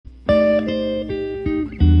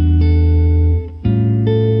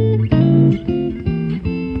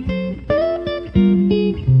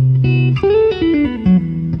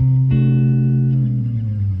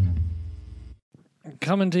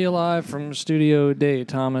to you live from Studio Day,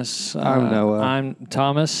 Thomas. I'm Noah. I'm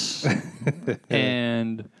Thomas,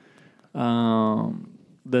 and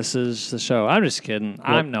this is the show. I'm just kidding.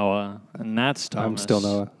 Well, I'm Noah, and that's Thomas. I'm still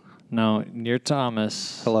Noah. No, you're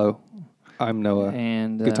Thomas. Hello, I'm Noah.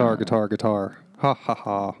 And guitar. Ha ha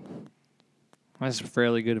ha. That's a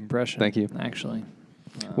fairly good impression. Thank you. Actually.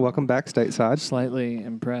 Welcome back stateside. Slightly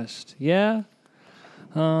impressed. Yeah.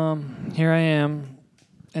 Here I am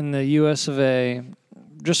in the U.S. of A.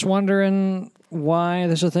 Just wondering why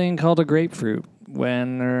there's a thing called a grapefruit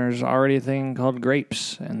when there's already a thing called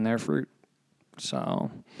grapes and they're fruit.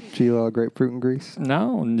 So. Do you love grapefruit in Greece?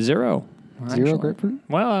 No, zero. Zero grapefruit?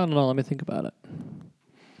 Well, I don't know. Let me think about it.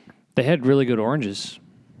 They had really good oranges.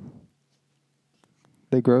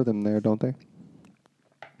 They grow them there, don't they?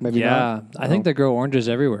 Maybe not. I think they grow oranges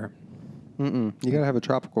everywhere. You gotta have a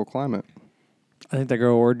tropical climate. I think they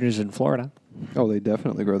grow oranges in Florida. Oh, they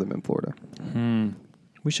definitely grow them in Florida.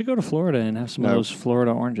 We should go to Florida and have some of those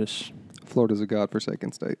Florida oranges. Florida's a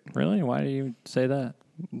godforsaken state. Really? Why do you say that?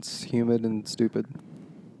 It's humid and stupid.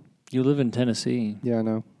 You live in Tennessee. Yeah, I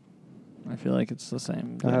know. I feel like it's the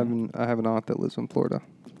same. I have an aunt that lives in Florida.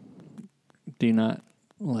 Do you not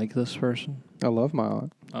like this person? I love my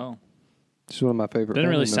aunt. Oh. She's one of my favorite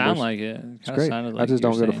Didn't really family sound members. like it. It's great. I just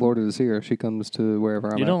don't go to Florida to see her. She comes to wherever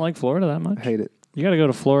I'm at. You don't like Florida that much? I hate it. You got to go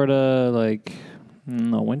to Florida like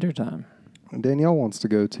in the wintertime. Danielle wants to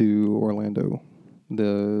go to Orlando,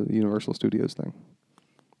 the Universal Studios thing.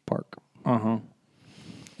 Park. Uh-huh.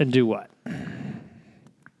 And do what?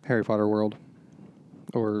 Harry Potter World.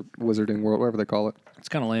 Or Wizarding World, whatever they call it. It's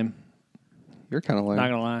kind of lame. You're kind of lame. Not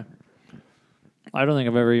going to lie. I don't think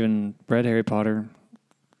I've ever even read Harry Potter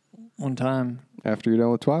one time. After you're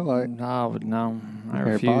done with Twilight. No. I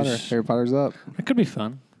Harry refuse. Potter. Harry Potter's up. It could be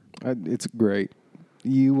fun. It's great.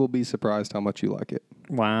 You will be surprised how much you like it.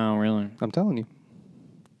 Wow, really? I'm telling you.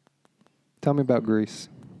 Tell me about Greece.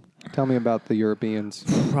 Tell me about the Europeans.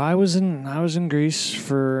 I was in Greece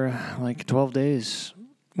for like 12 days.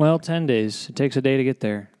 Well, 10 days. It takes a day to get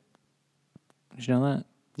there. Did you know that?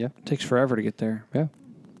 Yeah. It takes forever to get there. Yeah.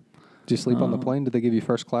 Did you sleep on the plane? Did they give you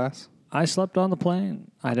first class? I slept on the plane.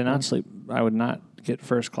 I did not sleep. I would not get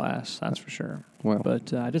first class, that's for sure. Well.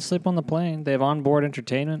 But I did sleep on the plane. They have onboard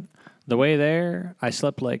entertainment. The way there, I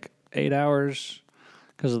slept like 8 hours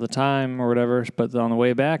because of the time or whatever. But on the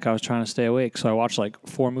way back, I was trying to stay awake. So I watched like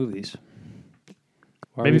 4 movies.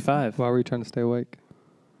 Maybe 5. Why were you trying to stay awake?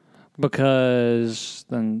 Because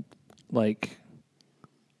then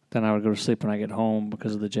I would go to sleep when I get home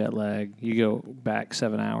because of the jet lag. You go back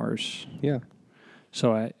 7 hours. Yeah.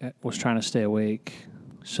 So I was trying to stay awake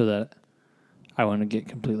so that I wouldn't get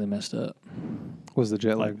completely messed up. Was the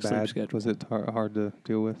jet lag sleep bad? schedule. Was it hard to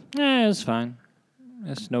deal with? Yeah, it's fine.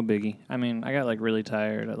 It's no biggie. I mean, I got like really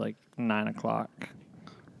tired at like 9 o'clock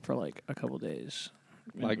for like a couple days.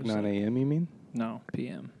 Like 9 a.m. you mean? No,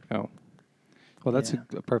 p.m. Oh. Well, that's Yeah.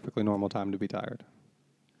 a perfectly normal time to be tired.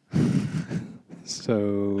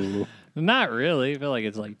 So. Not really. I feel like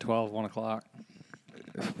it's like 12, 1 o'clock.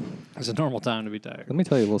 It's a normal time to be tired. Let me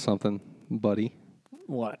tell you a little something, buddy.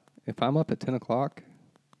 What? If I'm up at 10 o'clock,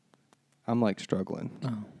 I'm like struggling.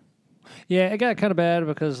 Oh. Yeah, it got kind of bad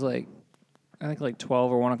because like I think like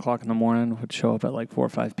 12 or 1 o'clock in the morning would show up at like 4 or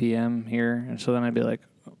 5 p.m. here. And so then I'd be like,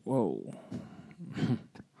 whoa.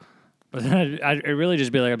 But then I'd really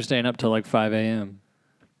just be like, I'm staying up till like 5 a.m.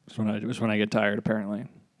 That's when I get tired, apparently.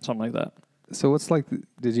 Something like that. So what's like,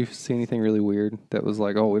 did you see anything really weird that was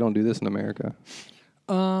like, oh, we don't do this in America?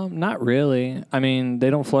 Not really. I mean, they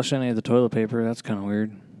don't flush any of the toilet paper. That's kind of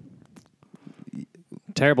weird.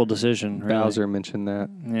 Terrible decision, really. Bowser mentioned that.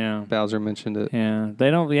 Yeah. Bowser mentioned it. Yeah.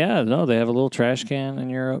 They don't, no, they have a little trash can in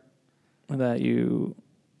Europe that you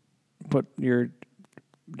put your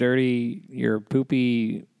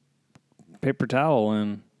poopy paper towel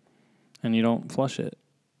in, and you don't flush it.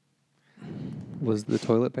 Was the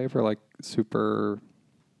toilet paper like super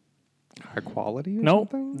high quality or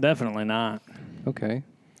something? Nope, definitely not. Okay.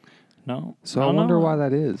 No. So I wonder why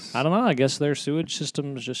that is. I don't know. I guess their sewage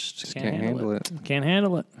systems just can't handle it. Can't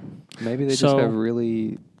handle it. Maybe they just have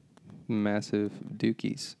really massive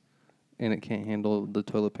dookies, and it can't handle the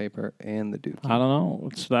toilet paper and the dookie. I don't know.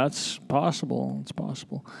 That's possible. It's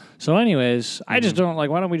possible. So, anyways, I just don't like.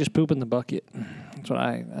 Why don't we just poop in the bucket? That's what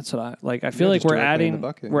I like. I feel like we're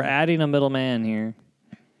adding a middleman here.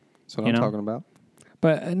 That's what I'm talking about.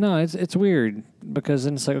 But no, it's weird because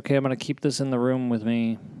then it's like, okay, I'm gonna keep this in the room with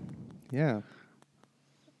me. Yeah.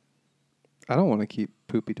 I don't want to keep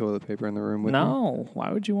poopy toilet paper in the room with me. No,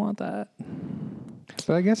 why would you want that?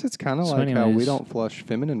 But I guess it's kind of So like how we anyways. don't flush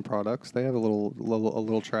feminine products. They have a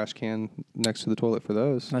little trash can next to the toilet for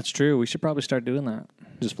those. That's true. We should probably start doing that.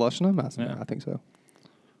 Just flushing them? Yeah. I think so.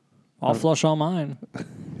 I'll flush all mine.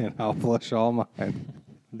 And I'll flush all mine.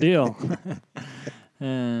 Deal.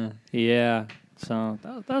 Yeah. So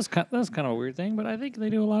that's kind of a weird thing, but I think they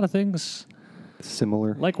do a lot of things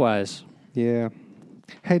Similar. likewise. Yeah.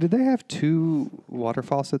 Hey, did they have 2 water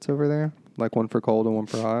faucets over there? Like one for cold and one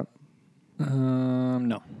for hot?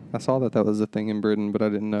 No. I saw that was a thing in Britain, but I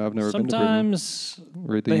didn't know. I've never been to Sometimes Britain.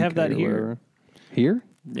 Or the they have UK that or here. whatever. Here?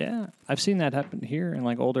 Yeah, I've seen that happen here in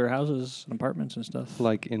like older houses and apartments and stuff.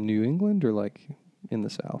 Like in New England or like in the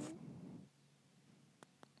South?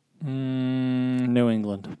 New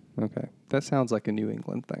England. Okay. That sounds like a New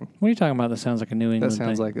England thing. What are you talking about? That sounds like a New England thing.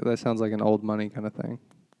 That sounds like an old money kind of thing.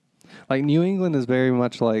 Like New England is very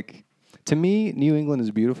much like, to me, New England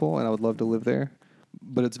is beautiful and I would love to live there,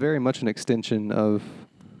 but it's very much an extension of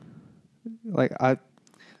let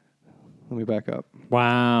me back up.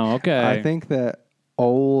 Wow. Okay. I think that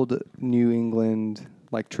old New England,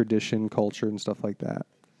 like tradition, culture, and stuff like that,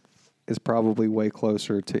 is probably way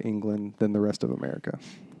closer to England than the rest of America.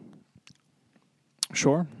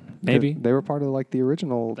 Sure. Maybe. They were part of like the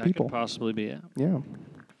original That people. could possibly be it. Yeah.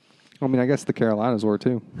 I mean, I guess the Carolinas were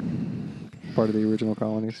too. Part of the original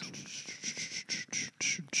colonies.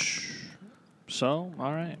 So,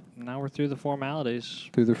 all right. Now we're through the formalities.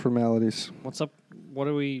 Through the formalities. What's up? What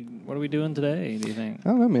are we doing today, do you think? I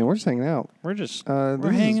don't know, man. We're just hanging out. We're just This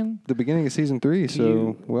we're is hanging. the beginning of season 3,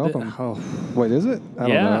 so welcome. Oh, Wait, is it? I don't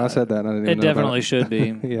Yeah. know. I said that and I didn't even it know about definitely should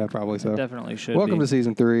be. Yeah, probably so. It definitely should Welcome be. to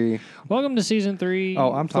season 3. Welcome to season 3.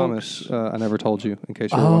 Oh, I'm folks. Thomas. I never told you, in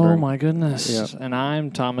case you were Oh wondering. my goodness. Yeah. And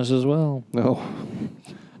I'm Thomas as well. No.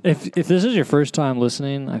 If this is your first time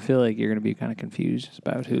listening, I feel like you're going to be kind of confused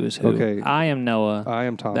about who is who. Okay. I am Noah. I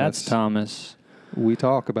am Thomas. That's Thomas. We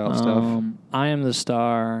talk about stuff. I am the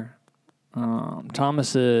star.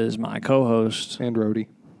 Thomas is my co-host. And Rhodey.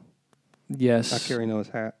 Yes. I carry Noah's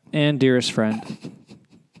hat. And dearest friend.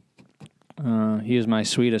 He is my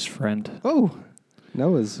sweetest friend. Oh.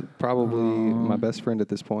 Noah's probably my best friend at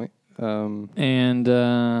this point. And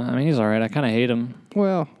I mean, he's all right. I kind of hate him.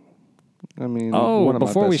 Well, I mean, Oh, one of my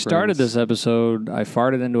before we best started friends. this episode, I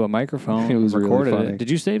farted into a microphone. It was really recorded funny. it. Did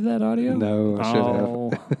you save that audio? No, I should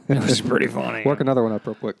have. It was pretty funny. Work another one up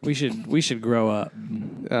real quick. We should grow up,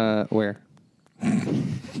 Where?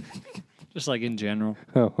 just like in general.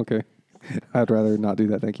 Oh, okay. I'd rather not do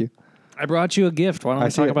that. Thank you. I brought you a gift. Why don't we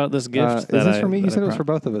see talk it. about this gift? Is this for me? You that said I it was for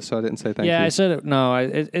brought? both of us, so I didn't say thank you. Yeah, I said it. No,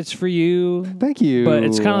 it's for you. Thank you. But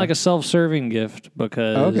it's kind of like a self-serving gift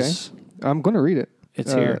because I'm going to read it.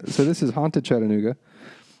 It's here. So this is Haunted Chattanooga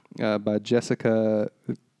by Jessica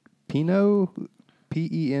Pinot,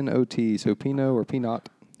 P-E-N-O-T. So Pinot or Peanut.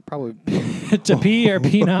 Probably. to pea or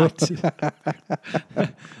peanut.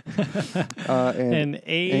 And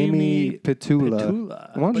Amy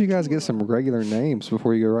Petula. Why don't you guys get some regular names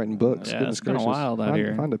before you go writing books? Yeah, Goodness it's kind of gracious. wild out Find-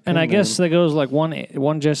 here. find a And I pen guess name. that goes like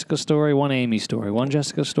one Jessica story, one Amy story, one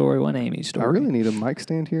Jessica story, one Amy story. I really need a mic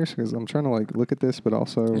stand here because I'm trying to like look at this, but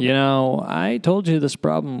also You know, I told you this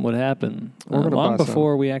problem would happen We're gonna long buy some.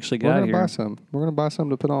 before we actually we're got gonna here. buy some. We're gonna buy some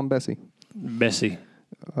to put on Bessie. Bessie.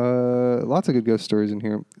 Lots of good ghost stories in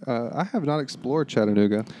here. I have not explored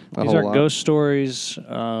Chattanooga a These whole are lot. ghost stories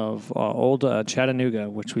of old Chattanooga,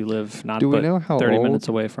 which we live not Do we but know how 30 old minutes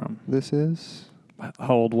away from. This is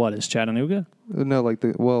How old what is Chattanooga? no, like the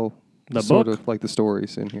The sort book? of like the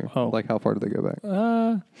stories in here. Oh. Like how far do they go back?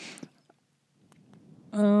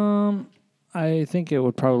 I think it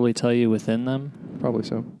would probably tell you within them. Probably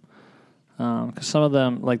so. Because some of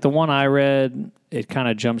them, like the one I read, it kind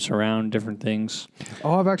of jumps around different things.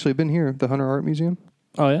 Oh, I've actually been here, the Hunter Art Museum.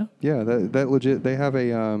 Oh, yeah? Yeah, that legit. They have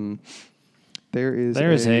a there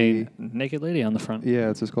is a naked lady on the front. yeah,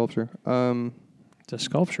 it's a sculpture. It's a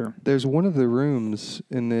sculpture. There's one of the rooms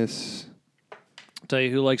in this Tell you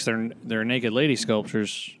who likes their naked lady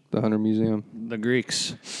sculptures. the Hunter Museum. The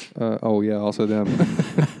Greeks. Oh yeah, also them.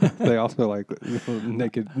 They also like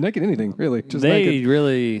naked anything really. Just They naked.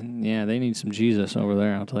 really, they need some Jesus over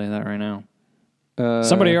there. I'll tell you that right now. Uh,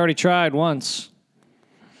 Somebody already tried once.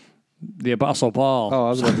 The Apostle Paul. Oh, I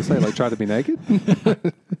was about to say like try to be naked.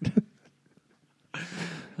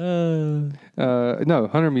 No,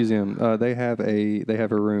 Hunter Museum. They have a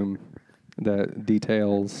room that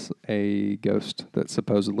details a ghost that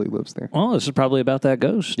supposedly lives there. Well, this is probably about that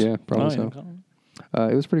ghost. Yeah, probably so.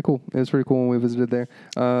 It was pretty cool. It was pretty cool when we visited there.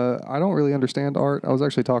 I don't really understand art. I was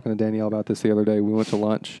actually talking to Danielle about this the other day. We went to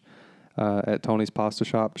lunch at Tony's Pasta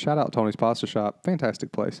Shop. Shout out Tony's Pasta Shop.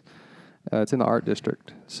 Fantastic place. It's in the art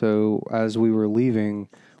district. So as we were leaving,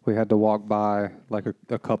 we had to walk by like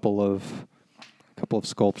a couple of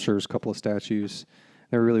sculptures, couple of statues.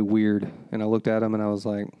 They were really weird, and I looked at them and I was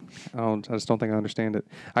like, I just don't think I understand it.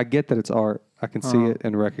 I get that it's art. I can see it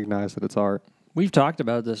and recognize that it's art. We've talked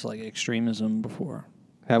about this like extremism before.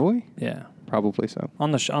 Have we? Yeah, Probably so.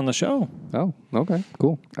 on the show. Oh, okay,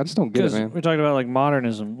 cool. I just don't get it, Because man. we talked about like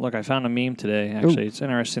modernism. Look, I found a meme today. Actually, it's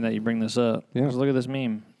interesting that you bring this up. Yeah. 'Cause look at this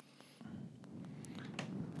meme.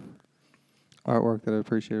 Artwork that I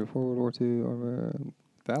appreciated before World War II or It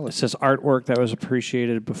valid. says artwork that was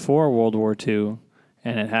appreciated before World War II,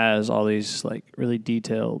 and it has all these like really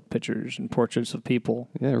detailed pictures and portraits of people.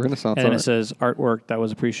 Yeah, Renaissance And then art. it says artwork that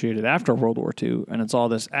was appreciated after World War II, and it's all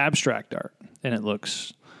this abstract art, and it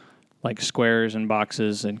looks like squares and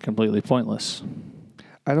boxes and completely pointless.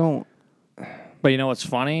 I don't. But you know what's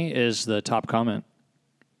funny is the top comment.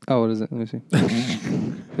 Oh, what is it? Let me see.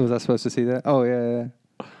 Was I supposed to see that? Oh, yeah.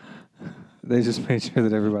 They just made sure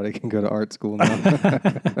that everybody can go to art school now.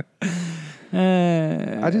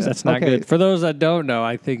 That's not good. For those that don't know,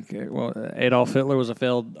 I think Adolf Hitler was a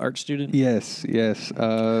failed art student. Yes.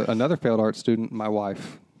 Another failed art student, my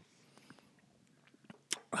wife.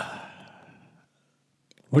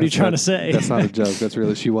 What are you trying to say? That's not a joke. That's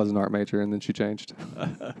really, she was an art major and then she changed.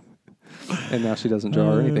 And now she doesn't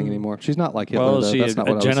draw or anything anymore. She's not like Hitler, Well, is though. she That's not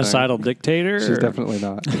a what I was saying. genocidal dictator? She's or- definitely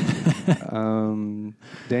not.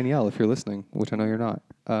 Danielle, if you're listening, which I know you're not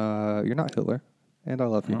Hitler, and I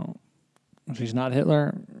love you. No. She's not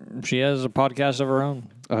Hitler. She has a podcast of her own.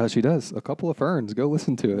 She does. A couple of ferns. Go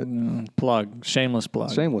listen to it. Plug. Shameless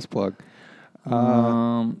plug. Shameless plug.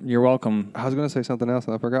 You're welcome. I was going to say something else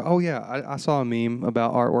and I forgot. Oh, yeah. I saw a meme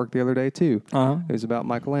about artwork the other day, too. Uh-huh. It was about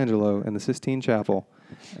Michelangelo and the Sistine Chapel.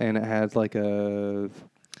 And it had like a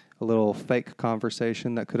little fake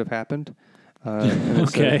conversation that could have happened. And it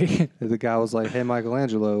Okay. said- the guy was like, "Hey,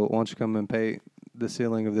 Michelangelo, why don't you come and paint the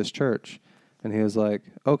ceiling of this church?" And he was like,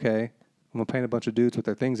 "Okay, I'm going to paint a bunch of dudes with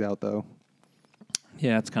their things out, though."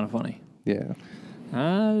 Yeah, it's kind of funny. Yeah.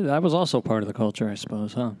 That was also part of the culture, I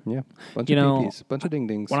suppose, huh? Yeah. Bunch You of know, dinkies. Bunch of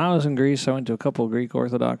ding-dings. When I was in Greece, I went to a couple of Greek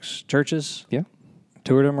Orthodox churches. Yeah.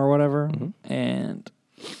 Toured them or whatever. Mm-hmm. And,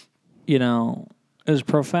 it was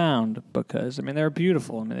profound because, they were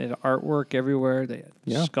beautiful. They had artwork everywhere. They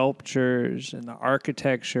had sculptures, and the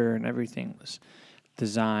architecture and everything was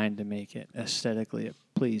designed to make it aesthetically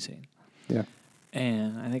pleasing. Yeah.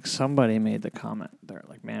 And I think somebody made the comment. They're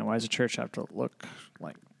like, man, why does a church have to look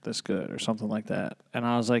like this good or something like that? And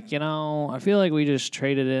I was like, I feel like we just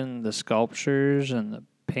traded in the sculptures and the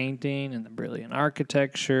painting and the brilliant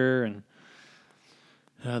architecture and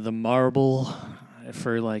the marble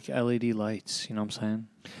for like LED lights. You know what I'm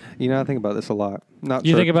saying? I think about this a lot. Not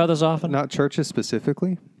You think about this often? Not churches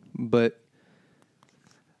specifically, but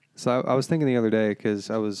so I was thinking the other day because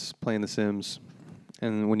I was playing The Sims,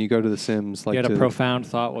 and when you go to The Sims, like You had a profound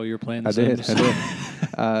thought while you were playing The Sims.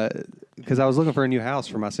 I did. Because I was looking for a new house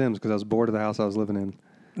for my Sims because I was bored of the house I was living in.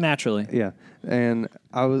 Naturally. Yeah, and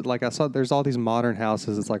I was like, I saw there's all these modern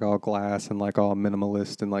houses. It's like all glass and like all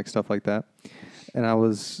minimalist and like stuff like that. And I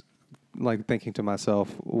was like thinking to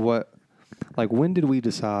myself, when did we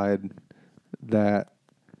decide that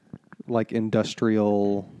like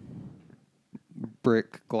industrial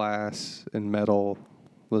brick, glass, and metal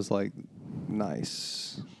was like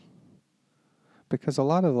nice? Because a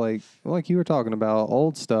lot of like you were talking about,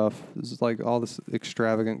 old stuff is like all this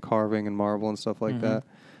extravagant carving and marble and stuff like that.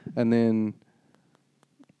 And then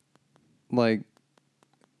like,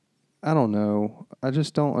 I don't know. I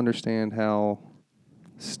just don't understand how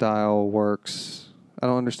style works. I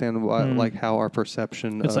don't understand why, like how our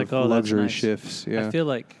perception It's of like, oh, that's luxury nice. shifts. Yeah. I feel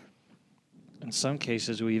like in some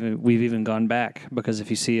cases we've even gone back because if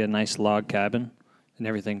you see a nice log cabin and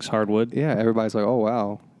everything's hardwood. Yeah, everybody's like, "Oh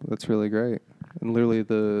wow, that's really great." And literally,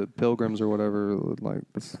 the pilgrims or whatever, like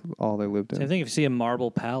that's all they lived in. Same thing. If you see a marble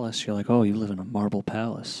palace, you're like, oh, you live in a marble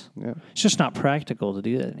palace. Yeah, It's just not practical to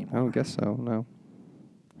do that I anymore. don't guess so.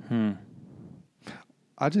 No,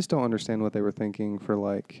 I just don't understand what they were thinking for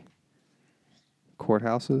like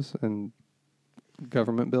courthouses and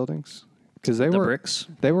government buildings because The bricks.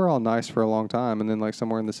 They were all nice for a long time, and then like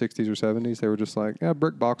somewhere in the 60s or 70s, they were just like, "Yeah,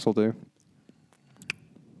 brick box will do."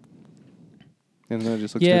 And then it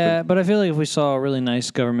just looks stupid. But I feel like if we saw really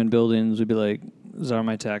nice government buildings, we'd be like, "These are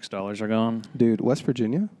my tax dollars are gone." Dude, West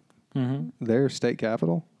Virginia, Mm-hmm. their state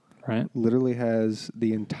capital, Right? literally has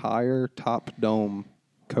the entire top dome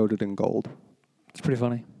coated in gold. It's pretty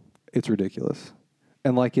funny. It's ridiculous.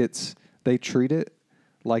 And like they treat it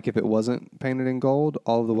like if it wasn't painted in gold,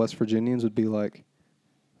 all of the West Virginians would be like,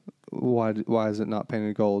 why is it not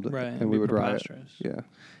painted gold? Right, And it'd we be would riot. preposterous. Yeah.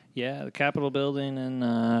 Yeah, the Capitol building in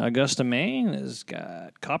Augusta, Maine has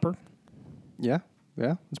got copper. Yeah,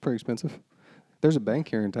 it's pretty expensive. There's a bank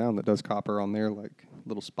here in town that does copper on their like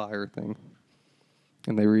little spire thing,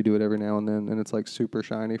 and they redo it every now and then, and it's like super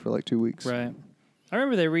shiny for like 2 weeks. Right. I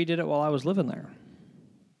remember they redid it while I was living there.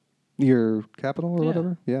 Your capital or Yeah.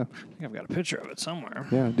 whatever. Yeah, I think I've got a picture of it somewhere.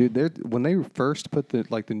 yeah, dude. When they first put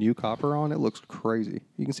the new copper on, it looks crazy.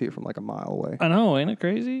 You can see it from like a mile away. I know, ain't it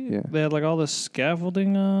crazy? Yeah. They had like all this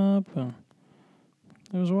scaffolding up.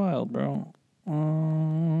 It was wild, bro.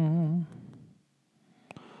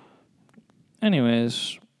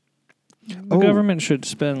 Anyways, the government should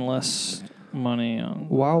spend less money on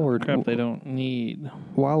crap they don't need.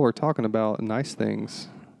 While we're talking about nice things,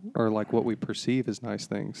 or like what we perceive as nice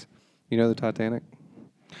things, you know the Titanic?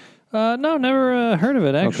 No, never heard of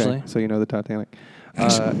it actually. Okay, so you know the Titanic.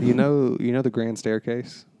 You know the Grand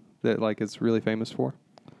Staircase that like it's really famous for?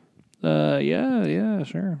 Yeah,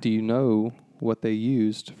 sure. Do you know what they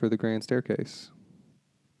used for the Grand Staircase?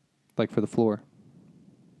 Like for the floor?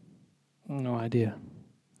 No idea.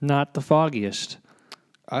 Not the foggiest.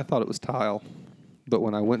 I thought it was tile, but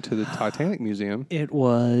when I went to the Titanic Museum, It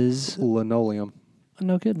was linoleum.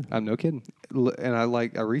 no kidding. I'm no kidding. And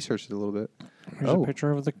I researched it a little bit. There's a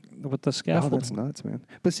picture of with the Oh, scaffolding. that's nuts, man.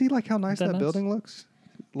 But see, like how nice Isn't that that building looks.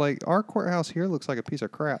 Like our courthouse here looks like a piece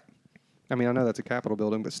of crap. I mean, I know that's a Capitol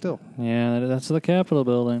building, but still. Yeah, that's the Capitol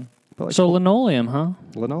building. But like So linoleum, huh?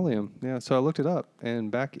 linoleum, yeah. So I looked it up, and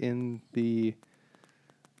back in the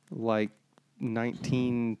like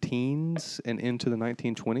 19 teens and into the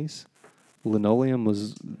 1920s, linoleum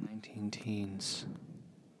was 19 teens.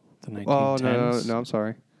 The 1910s. oh no, I'm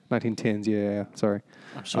sorry, 1910s. Yeah, sorry.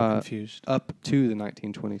 I'm so confused. Up to the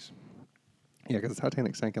 1920s. Yeah, because the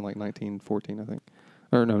Titanic sank in like 1914, I think,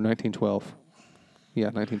 or no, 1912. Yeah,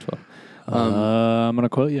 1912. I'm gonna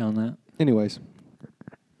quote you on that. Anyways,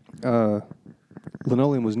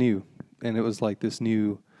 linoleum was new, and it was like this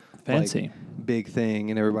new Fancy. like, big thing,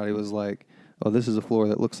 and everybody was like, "Oh, this is a floor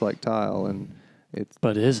that looks like tile, and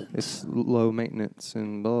But isn't. it's low maintenance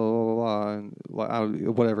and blah blah blah, blah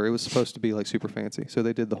and whatever." It was supposed to be like super fancy, so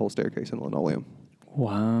they did the whole staircase in linoleum.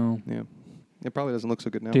 Wow. Yeah, it probably doesn't look so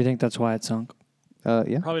good now. Do you think that's why it sunk?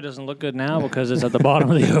 Yeah. Probably doesn't look good now because it's at the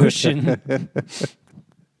bottom of the ocean.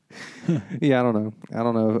 Yeah, I don't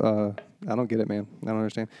know. I don't get it, man. I don't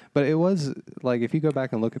understand. But it was like if you go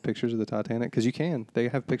back and look at pictures of the Titanic, because you can, they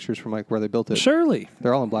have pictures from like where they built it. Surely.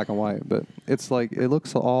 They're all in black and white, but it's like it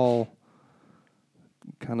looks all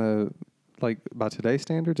kind of like by today's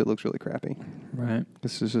standards, it looks really crappy. Right.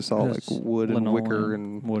 This is just all like It's wood and wicker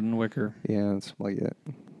and wood and wicker. yeah, it's like it.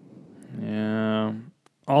 Yeah.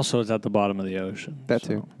 Also, it's at the bottom of the ocean. That so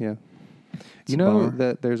too, yeah. it's You a know bummer.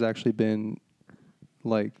 that there's actually been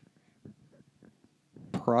like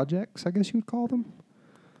projects, I guess you would call them,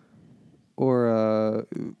 or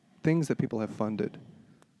things that people have funded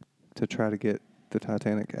to try to get the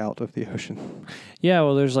Titanic out of the ocean. Yeah,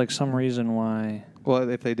 well, there's like some reason why Well,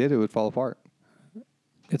 if they did, it would fall apart.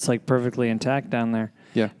 it's like perfectly intact down there.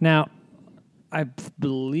 Yeah. Now, I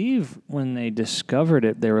believe when they discovered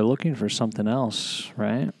it, they were looking for something else,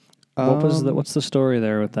 right? What's the story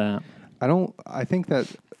there with that? I think that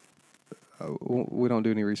we don't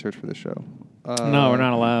do any research for this show. No, we're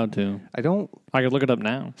not allowed to. I could look it up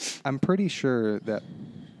now. I'm pretty sure that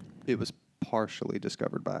it was partially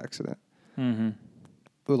discovered by accident. Mm-hmm.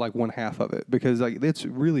 Like one half of it, because like it's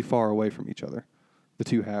really far away from each other. The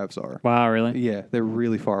two halves are. Wow, really? Yeah, they're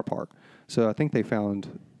really far apart. So I think they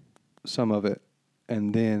found some of it,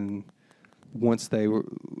 and then once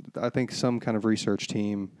I think some kind of research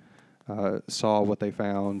team saw what they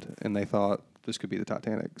found, and they thought this could be the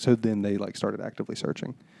Titanic. So then they like started actively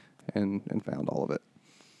searching, and found all of it.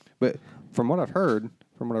 But from what I've heard,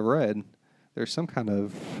 from what I've read, there's some kind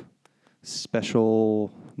of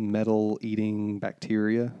special metal-eating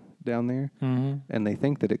bacteria down there, Mm-hmm. and they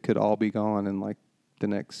think that it could all be gone in like the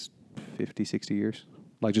next 50, 60 years.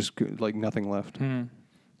 Like just like nothing left. Hmm.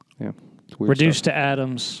 Yeah. It's weird Reduced stuff. to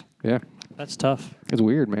atoms. Yeah. That's tough. It's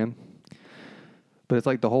weird, man. But it's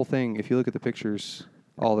like the whole thing, if you look at the pictures,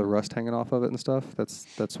 all the rust hanging off of it and stuff,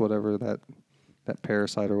 that's whatever that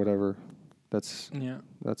parasite or whatever, that's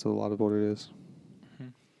a lot of what it is.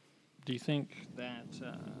 Do you think that...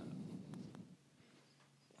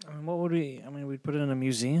 what would we... we'd put it in a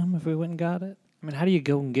museum if we went and got it? How do you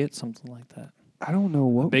go and get something like that? I don't know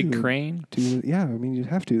what Big crane? Yeah, you'd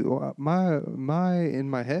have to. Well, in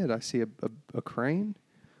my head, I see a crane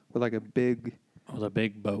with like a big... With a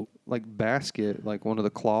big boat. Like basket, like one of the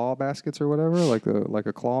claw baskets or whatever, like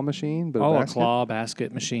a claw machine, but a basket. claw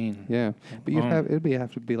basket machine. Yeah, but it'd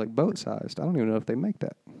have to be like boat sized. I don't even know if they make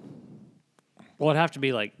that. Well, it'd have to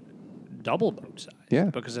be like double boat size. Yeah.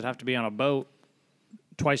 Because it'd have to be on a boat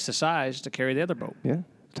twice the size to carry the other boat. Yeah.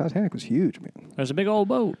 Titanic was huge, man. There's a big old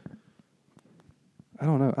boat. I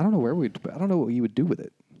don't know. I don't know what you would do with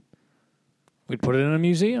it. We'd put it in a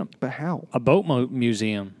museum, But how? a boat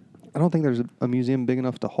museum. I don't think there's a museum big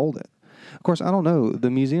enough to hold it. Of course, I don't know. The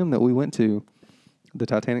museum that we went to, the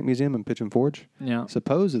Titanic Museum in Pigeon Forge, Yeah.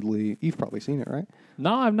 supposedly, you've probably seen it, right?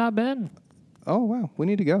 No, I've not been. Oh, wow. We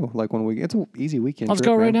need to go. Like when it's an easy weekend. Let's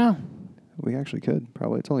trip, go right man. now. We actually could.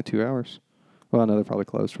 Probably. It's only 2 hours. Well, no, they're probably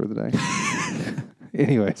closed for the day.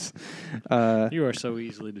 Anyways. You are so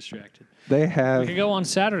easily distracted. They We have. could go on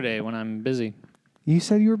Saturday when I'm busy. You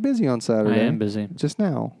said you were busy on Saturday. I am busy. Just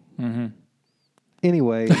now. Mm-hmm.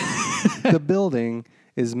 Anyway, the building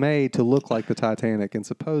is made to look like the Titanic, and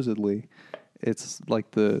supposedly it's like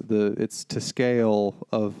it's to scale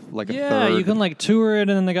of like a Yeah, third. you can like tour it,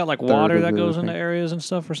 and then they got like third water of that the goes thing. into areas and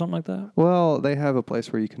stuff or something like that. Well, they have a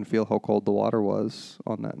place where you can feel how cold the water was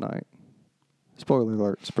on that night. Spoiler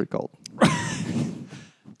alert, it's pretty cold.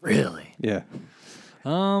 Really? Yeah.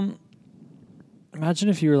 Imagine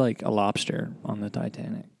if you were like a lobster on the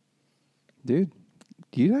Titanic. Dude,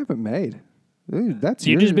 you'd have it made. Dude, that's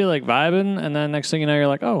You'd your- just be like vibing, and then next thing you know, you're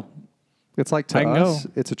like, oh, It's like to I can us,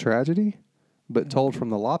 go. it's a tragedy, but told from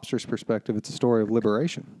the lobster's perspective, it's a story of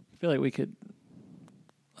liberation. I feel like we could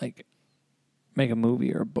like make a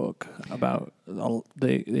movie or a book about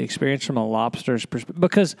the experience from a lobster's perspective.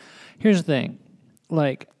 Because here's the thing,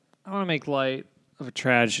 like I want to make light of a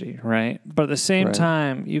tragedy, right? But at the same Right.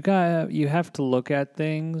 time, you have to look at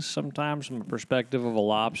things sometimes from a perspective of a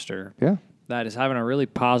lobster Yeah, that is having a really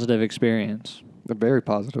positive experience. they're very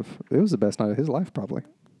positive. It was the best night of his life, probably,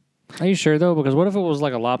 Are you sure though? Because what if it was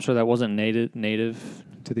like a lobster that wasn't native?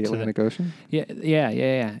 to the Atlantic Ocean. Yeah,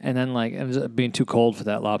 and then like it ends up being too cold for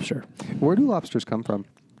that lobster. Where do lobsters come from?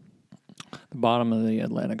 The bottom of the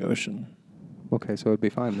Atlantic Ocean. Okay, so it'd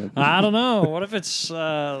be fine then. I don't know. What if it's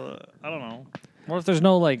I don't know. What if there's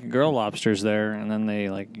no like girl lobsters there, and then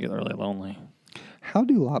they like get really lonely? How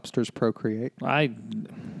do lobsters procreate? I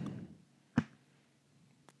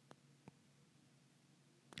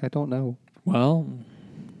don't know. well,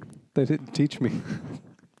 They didn't teach me.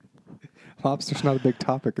 Lobster's not a big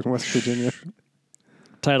topic in West Virginia.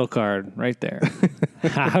 title card right there.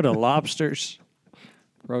 How do lobsters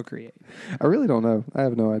procreate? I really don't know. I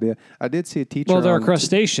have no idea. I did see a teacher. Well, they're a on-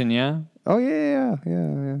 crustacean, yeah. Oh yeah.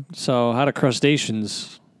 So how do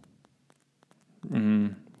crustaceans? I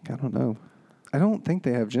don't know. I don't think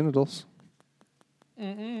they have genitals.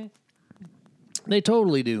 They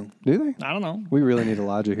totally do. Do they? I don't know. We really need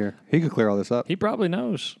Elijah here. He could clear all this up. He probably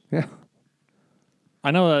knows. Yeah. I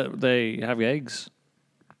know that they have eggs.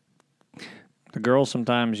 The girls,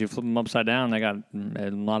 sometimes you flip them upside down, they got a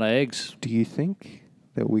lot of eggs. Do you think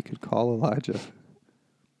that we could call Elijah,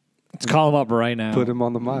 Let's call him up right now. put him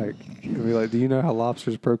on the mic, and be like, "Do you know how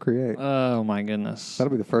lobsters procreate?" Oh, my goodness. That'll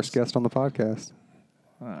be the first guest on the podcast.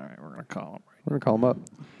 All right, we're going to call him. We're gonna call him up.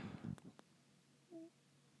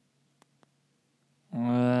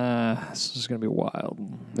 This is going to be wild.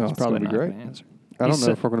 No, He's it's probably gonna be not great. going to answer. I don't He's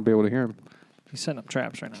know if we're gonna be able to hear him. He's setting up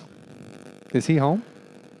traps right now. Is he home?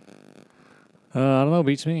 I don't know.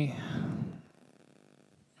 Beats me.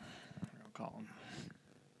 I'll call him.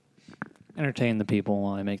 Entertain the people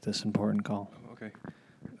while I make this important call. Okay.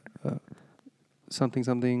 Something.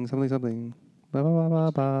 Ba, ba, ba,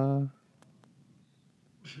 ba, ba.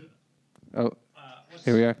 Oh,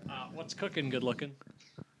 here we are. What's cooking? Good looking.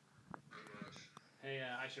 Hey,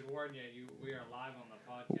 I should warn you. We are live on the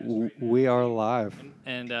podcast right now. We are live.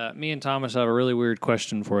 And me and Thomas have a really weird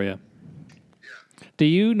question for you. Do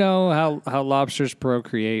you know how lobsters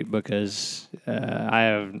procreate? Because I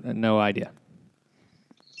have no idea.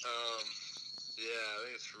 Yeah, I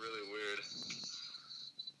think it's really weird.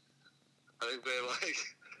 I think they like.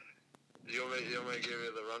 You want me to give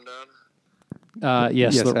you the rundown?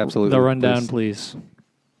 Yes, Yes, absolutely, The rundown, please. please.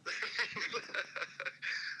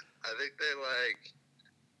 I think they like.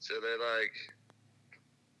 So they like.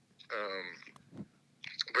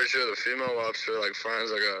 Pretty sure the female lobster like finds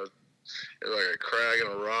like a crag in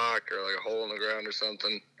a rock or like a hole in the ground or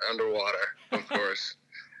something underwater, of course,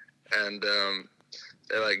 and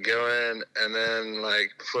they like go in and then like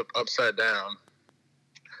flip upside down,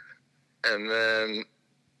 and then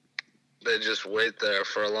they just wait there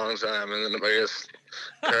for a long time, and then I guess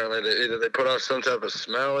apparently they put off some type of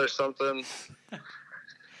smell or something,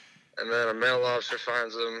 and then a male lobster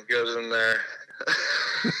finds them, goes in there.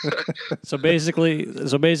 So basically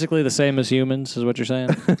the same as humans is what you're saying.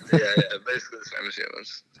 Yeah, basically the same as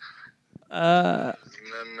humans. And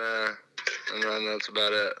then that's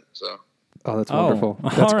about it. So Oh, that's Oh, wonderful. all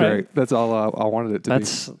That's right. great. That's all I wanted it to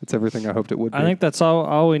That's- be. It's everything I hoped it would be. I think that's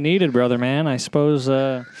all we needed, brother man. I suppose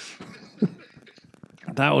that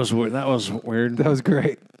was weird. That was weird. that was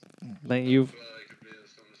great. Thank you. Glad I could be of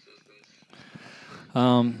some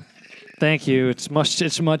assistance. Thank you. It's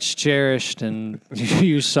much cherished, and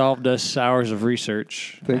you solved us hours of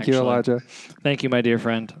research. Thank you, actually. Elijah. Thank you, my dear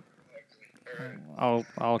friend.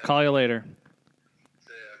 I'll call you later.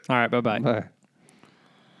 All right, bye. Bye.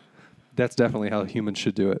 That's definitely how humans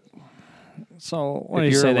should do it. So what If do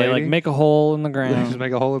you you're say? a They like lady- make a hole in the Just ground.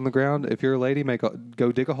 make a hole in the ground. If you're a lady,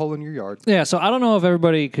 go dig a hole in your yard. Yeah. So I don't know if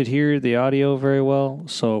everybody could hear the audio very well.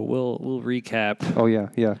 So we'll recap Oh yeah,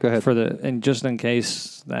 yeah. Go ahead. and just in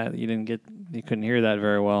case that you couldn't hear that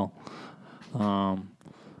very well.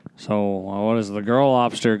 So what is the girl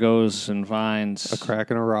lobster goes and finds A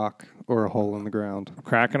crack in a rock or a hole in the ground. a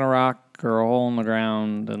crack in a rock or a hole in the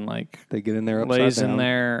ground and like They get in there upside lays down. in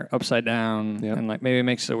there upside down Yep. and like maybe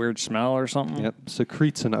makes a weird smell or something. Yep.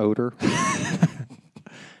 Secretes an odor.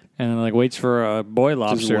 And like waits for a boy Just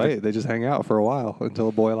lobster. wait. They just hang out for a while until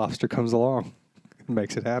a boy lobster comes along and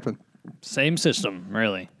makes it happen. Same system,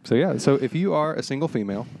 really. So yeah. So if you are a single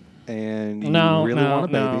female and you No, really no,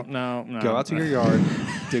 want a baby, no. go out to your yard,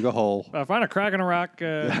 dig a hole, Find a crack in a rock.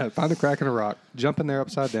 find a crack in a rock, jump in there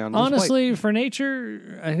upside down. and just wait. Honestly, for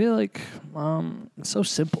nature, I feel like it's so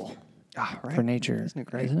simple right. for nature, Isn't it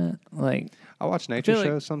great? Isn't it? Like, I watch nature feel like-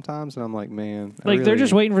 shows sometimes, and I'm like, man, they're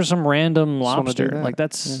just waiting for some random Just wanna do lobster. that. Like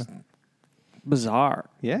that's bizarre.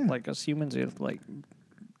 Yeah. Like us humans, we have to like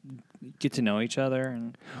get to know each other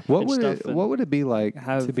and What and would stuff it and What would it be like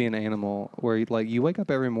have- to be an animal where you wake up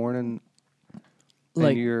every morning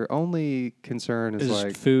like and your only concern is is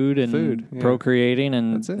like food and food, yeah. procreating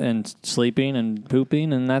and That's it. and sleeping and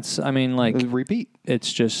pooping and that's like repeat.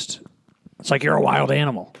 it's like you're a wild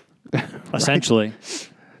animal essentially.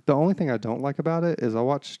 The only thing I don't like about it is I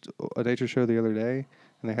watched a nature show the other day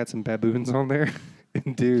and they had some baboons on there.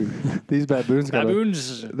 And dude, these baboons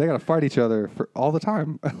Baboons, they gotta fight each other for all the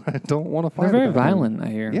time. I don't want to fight. they're very a baboon. violent, I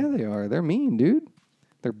hear. Yeah, they are. They're mean, dude.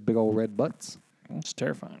 They're big old red butts. It's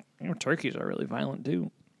terrifying. Turkeys are really violent too.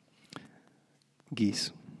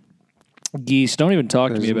 Geese. Geese, don't even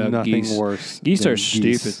talk to There's me about nothing geese. worse. Geese than are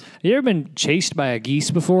geese. stupid. You ever been chased by a geese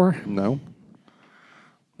before? No.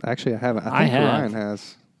 Actually, I haven't. I I think have. Ryan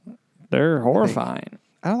has. They're horrifying.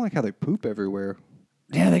 I don't like how they poop everywhere.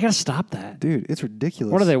 Yeah, they gotta stop that. Dude, it's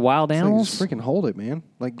ridiculous. What are they, wild It's like, animals? just freaking hold it, man.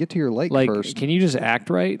 Like, get to your lake Like, first. can you just act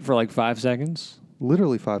right for like 5 seconds?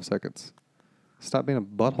 Literally 5 seconds. Stop being a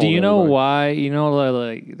butthole. Do you to know everybody. why? You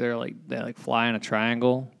know, they fly in a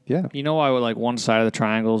triangle. Yeah, You know why like one side of the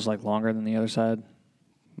triangle is like longer than the other side?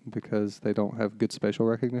 because they don't have good spatial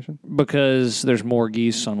recognition. Because there's more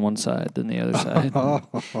geese on one side than the other side.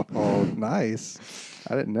 Oh, nice.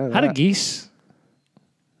 I didn't know that. How do geese?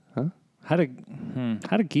 Huh? How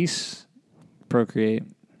do geese procreate?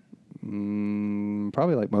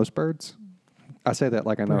 Probably like most birds. I say that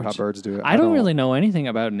like I know how Birds. birds do it. I don't really know anything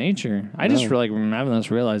about nature. I just No. feel like I'm having this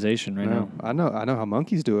realization right No, I know how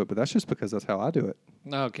monkeys do it, but that's just because that's how I do it.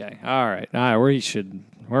 now. Okay. All right.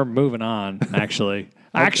 We're moving on, actually.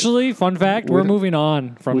 Actually, fun fact, we're don't- moving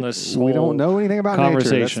on from this We whole don't know anything about nature. That's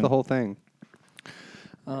conversation. the whole thing.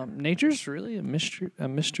 Nature's really a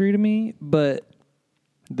mystery to me, but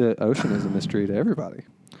The ocean is a mystery to everybody.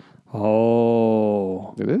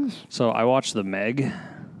 oh. It is. So I watched The Meg.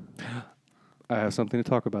 I have something to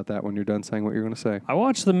talk about that when you're done saying what you're going to say. I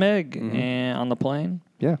watched The Meg Mm-hmm. and on the plane.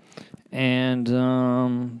 Yeah. And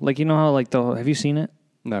like you know how like have you seen it?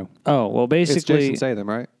 No. Oh, well It's basically Jason Statham,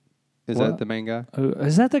 right? Is What? that the main guy?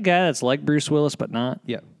 is that the guy that's like Bruce Willis but not?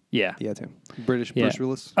 Yeah. Yeah. Yeah, it's him. British Yeah. Bruce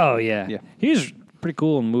Willis. Oh yeah. Yeah. He's pretty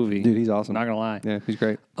cool in the movie. Dude, he's awesome. Not gonna lie. Yeah, he's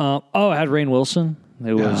great. It had Rainn Wilson.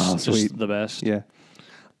 It was Oh, just sweet. the best. Yeah.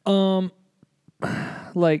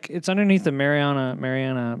 Like it's underneath the Mariana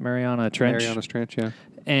Trench, Mariana's Trench, yeah.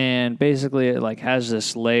 and basically it like has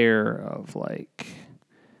this layer of like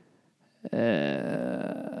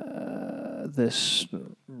this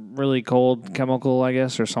really cold chemical, I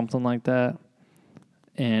guess, or something like that.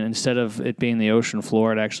 And instead of it being the ocean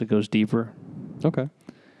floor, it actually goes deeper. Okay.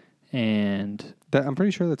 And I'm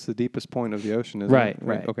pretty sure that's the deepest point of the ocean, isn't it?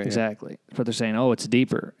 right, Okay. yeah. exactly. But they're saying, oh, it's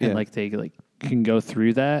deeper, and Yeah. like they like can go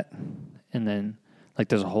through that, and then like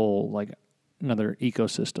there's a whole like another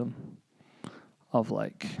ecosystem of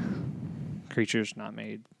like creatures not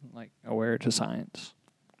made like aware to science,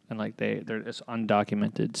 and like they're this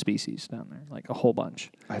undocumented species down there, like a whole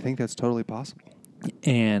bunch. I think that's totally possible.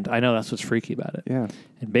 And I know that's what's freaky about it. Yeah.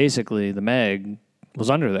 And basically, the Meg was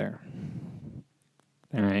under there.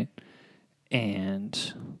 All right.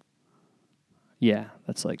 And yeah,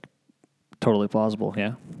 that's like totally plausible.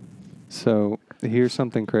 Yeah. So here's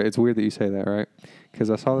something crazy. It's weird that you say that, right? Because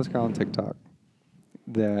I saw this guy on TikTok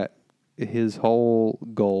that his whole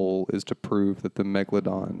goal is to prove that the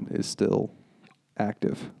megalodon is still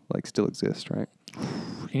active, like still exists, right?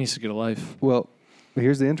 He needs to get a life. Well,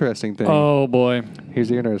 here's the interesting thing. Oh boy. Here's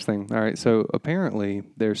the interesting thing. All right, so apparently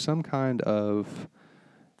there's some kind of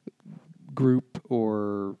group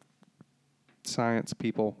or science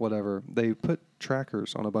people, whatever. They put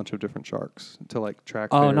trackers on a bunch of different sharks to like track.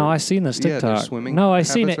 Oh their, no, I seen this yeah, TikTok. their swimming. No, I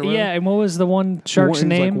seen habits it. or whatever. Yeah, and what was the one shark's One's,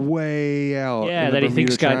 name? Like way out. Yeah, in the that he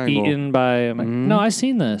thinks Bermuda got Triangle. eaten by. Mhm. No, I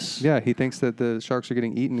seen this. Yeah, he thinks that the sharks are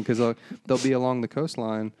getting eaten because they'll be along the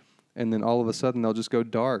coastline, and then all of a sudden they'll just go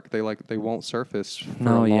dark. They won't surface for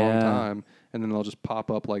a long time, and then they'll just pop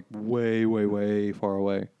up like way, way, way far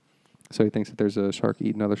away. So he thinks that there's a shark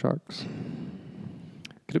eating other sharks.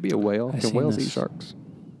 Could it be a whale? Can whales eat sharks?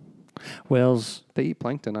 Whales, They eat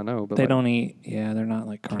plankton, I know, but they like, don't eat. Yeah, they're not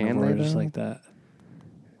like Can they, carnivores though? like that.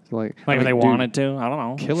 like Like if they dude, wanted to, I don't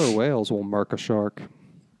know. Killer whales will murk a shark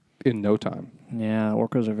in no time. Yeah,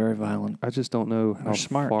 orcas are very violent. I just don't know how They're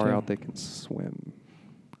smart, far too. out they can swim.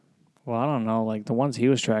 Well, I don't know. Like the ones he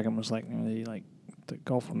was tracking was like the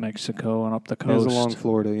Gulf of Mexico and up the coast. It was along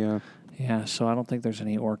Florida, yeah. Yeah, so I don't think there's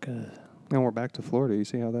any orca. And we're back to Florida. You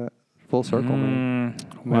see how that full circle, man?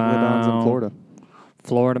 Megalodons Wow. in Florida.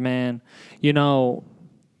 Florida, man. You know,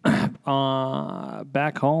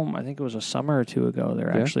 back home, I think it was a summer or two ago,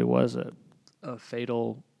 there actually was a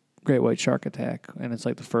fatal great white shark attack. And it's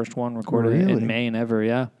like the first one recorded Really? in Maine ever.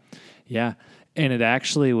 Yeah. Yeah. And it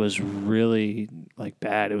actually was really like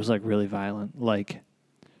bad. It was like really violent. Like,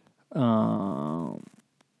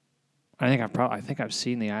 I think I've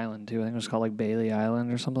seen the island too. I think it was called like Bailey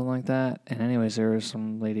Island or something like that. And anyways, there was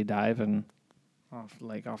some lady diving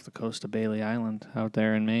off the coast of Bailey Island out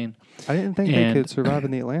there in Maine. I didn't think they could survive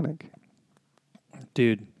in the Atlantic.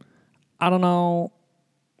 Dude, I don't know,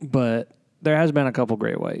 but there has been a couple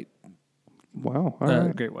great white Wow. All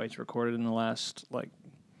right. great whites recorded in the last like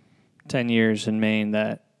 10 years in Maine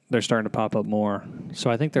that they're starting to pop up more. So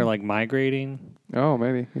I think they're like migrating. Oh,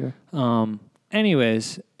 maybe. Yeah.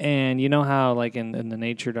 Anyways, and you know how like in the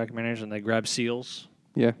nature documentaries when they grab seals,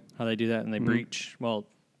 Yeah. how they do that and they breach? Well,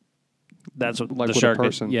 that's what Like the with a shark did.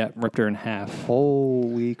 person. Yeah, ripped her in half.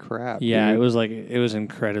 Holy crap. Yeah, dude. it was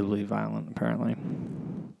incredibly violent apparently.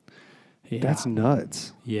 Yeah. That's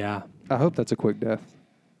nuts. yeah. I hope that's a quick death.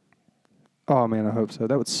 Oh, man, I hope so.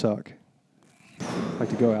 That would suck. Like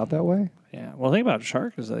to go out that way? Yeah. Well, the thing about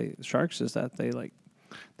sharks is that they like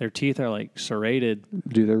their teeth are like serrated,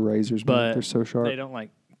 Do their razors, man. but They're so sharp. they don't like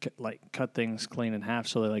cut things clean in half.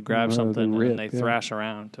 So they like grab No, they something and rip, then they yeah. thrash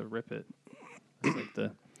around to rip it. It's like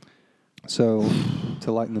the So,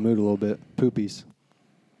 to lighten the mood a little bit, Poopies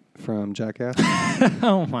from Jackass.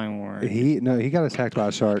 oh my word. he got attacked by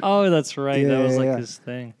a shark. Oh, that's right. That was like Yeah. his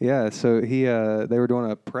thing. Yeah, so they were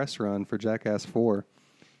doing a press run for Jackass 4,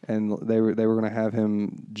 and they were going to have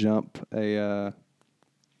him jump like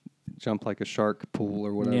a shark pool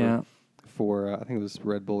or whatever. Yeah. For I think it was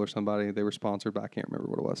Red Bull or somebody. They were sponsored, but I can't remember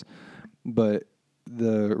what it was. But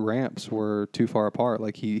the ramps were too far apart.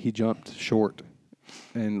 Like he jumped short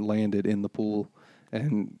and landed in the pool,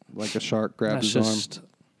 and like a shark grabbed That's his just.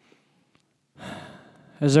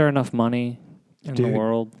 Is there enough money in the Dude.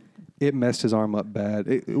 world? It messed his arm up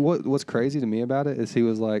bad. What's crazy to me about it is he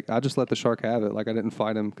was like, I just let the shark have it. Like I didn't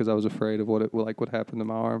fight him because I was afraid of what happened to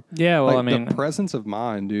my arm. Yeah. Well, Like, I mean, the presence of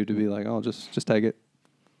mind, dude, to be like, oh, just take it.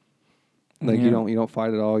 Like Yeah. you don't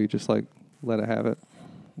fight at all. You just like let it have it.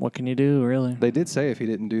 what can you do, really? They did say if he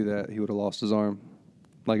didn't do that, he would have lost his arm.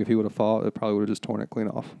 Like if he would have fought, it probably would have just torn it clean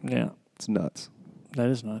off. Yeah. It's nuts. That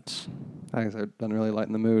is nuts. I guess that doesn't really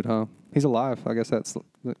lighten the mood, huh? He's alive. I guess that's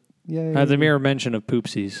yay. The mere mention of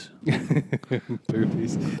poopsies.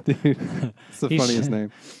 Poopies. Dude, it's the He's- funniest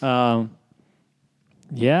name.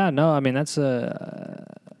 Yeah, no, I mean that's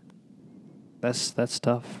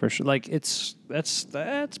tough for sure. Like I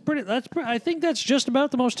think that's just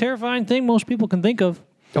about the most terrifying thing most people can think of.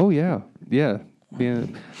 Oh yeah, yeah.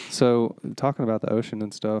 So talking about the ocean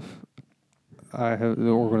and stuff,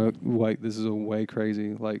 this is a way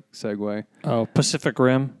crazy like segue. Oh, Pacific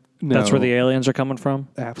Rim. No. That's where the aliens are coming from.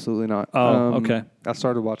 Absolutely not. Oh, okay. I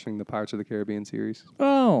started watching the Pirates of the Caribbean series.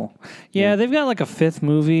 Oh, yeah. They've got like a fifth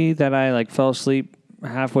movie that I like fell asleep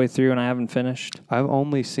halfway through and I haven't finished. I've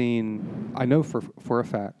only seen. I know for a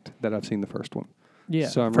fact that I've seen the first one. Yeah,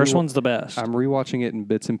 So first one's the best. I'm rewatching it in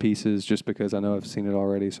bits and pieces just because I know I've seen it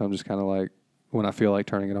already. So I'm just kind of like, when I feel like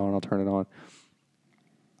turning it on, I'll turn it on.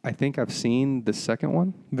 I think I've seen the second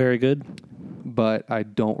one, Very good. but I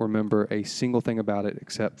don't remember a single thing about it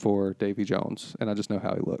except for Davy Jones, and I just know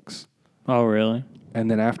how he looks. Oh, really? And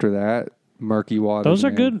then after that, Murky Waters. Those are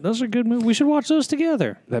man. good. Those are good movies. We should watch those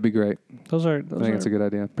together. That'd be great. Those are I think it's a good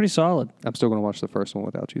idea. pretty solid. I'm still going to watch the first one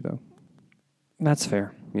without you, though. That's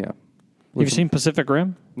fair. Yeah. Have you seen Pacific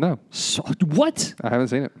Rim? No, So, what? I haven't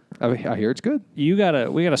seen it. I hear it's good. We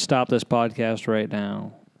gotta stop this podcast right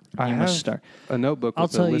now. I You have must start. a notebook I'll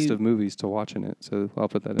with a tell list you- of movies to watch in it, so I'll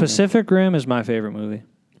put that in Pacific Rim is my favorite movie. there.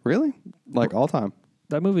 Really? Like all time?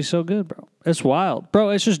 That movie's so good, bro. It's wild, bro.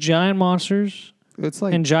 It's just giant monsters It's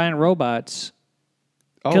like and giant robots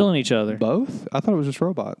oh, killing each other. Both? I thought it was just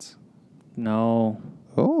robots. No,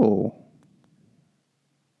 Oh.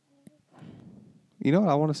 You know what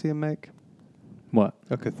I want to see him make? what?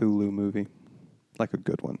 A Cthulhu movie. Like a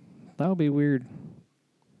good one. That would be weird.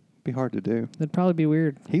 Be hard to do. That'd probably be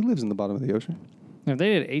weird. He lives in the bottom of the ocean. If they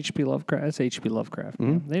did H.P. Lovecraft, that's H.P. Lovecraft.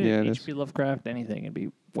 Man. Mhm. They Yeah, did it is. H.P. Lovecraft anything, it'd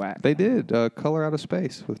be whack. They did Color Out of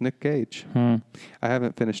Space with Nick Cage. I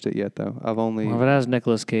haven't finished it yet though. I've only Well, if it has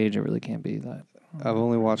Nicolas Cage, it really can't be that. I've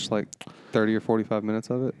only watched like 30 or 45 minutes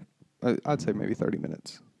of it. I'd say maybe 30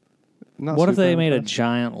 minutes. Not What if super they made a impressed.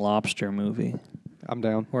 giant lobster movie? I'm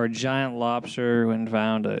down. Where a giant lobster went and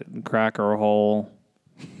found a cracker hole.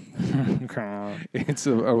 It's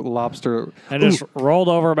a lobster. And just rolled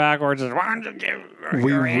over backwards. And,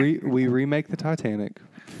 We remake the Titanic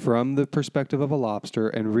from the perspective of a lobster,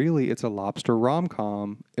 and really it's a lobster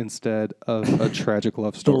rom-com instead of a tragic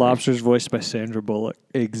love the story. lobster's voiced by Sandra Bullock.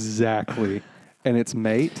 Exactly. And its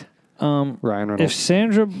mate, If Ryan Reynolds.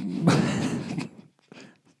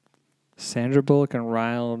 Sandra Bullock and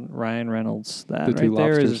Ryan Reynolds, that The right two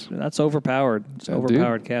there lobsters. that's overpowered. It's Yeah,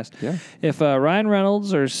 overpowered cast. Yeah. If Ryan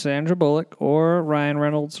Reynolds or Sandra Bullock or Ryan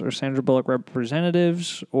Reynolds or Sandra Bullock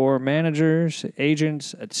representatives or managers,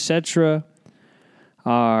 agents, etc.,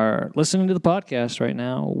 are listening to the podcast right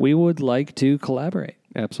now, we would like to collaborate.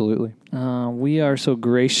 Absolutely. We are so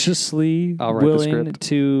graciously I'll write the willing script.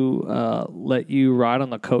 to let you ride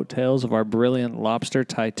on the coattails of our brilliant lobster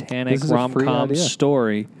Titanic This is a free rom-com idea.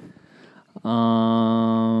 story.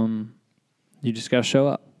 You just got to show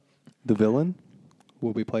up. The villain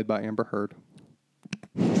will be played by Amber Heard.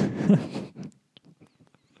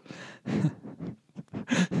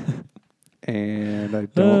 And I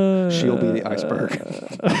don't. She'll be the iceberg.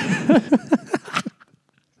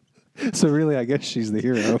 So really, I guess she's the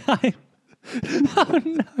hero. Oh,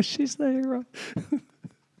 no, she's the hero.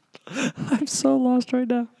 I'm so lost right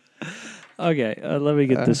now. Okay, let me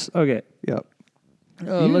get this. Okay. Yep. You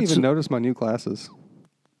didn't let's- even notice my new glasses.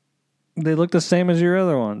 They look the same as your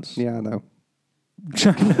other ones. Yeah, I know.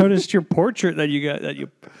 I noticed your portrait that you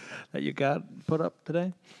got put up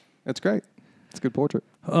today. It's great. It's a good portrait.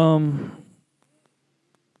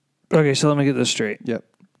 Okay, so let me get this straight. Yep.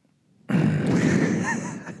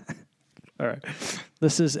 All right.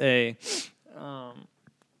 This is a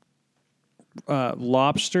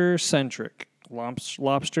lobster-centric,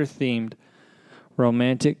 lobster-themed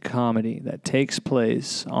romantic comedy that takes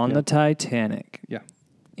place on the Titanic. Yeah.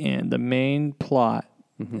 And the main plot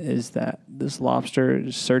is that this lobster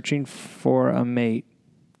is searching for a mate.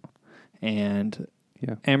 And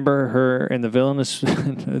Yeah. Amber Heard and the villainous,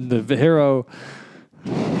 the hero,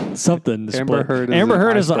 something. to Amber split. Heard is Amber an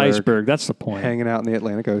Heard is the iceberg. iceberg. That's the point. Hanging out in the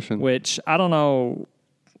Atlantic Ocean. Which I don't know.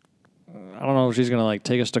 I don't know if she's gonna like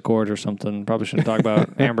take us to court or something. Probably shouldn't talk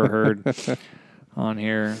about Amber Heard on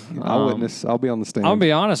here. I'll witness. I'll be on the stand. I'm gonna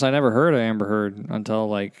be honest. I never heard of Amber Heard until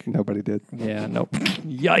like Nobody did. yeah, nope.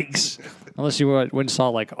 Yikes! Unless you went and saw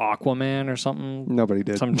like Aquaman or something, Nobody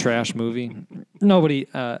did. some trash movie. Nobody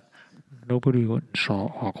went and saw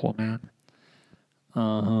Aquaman.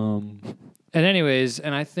 And anyways,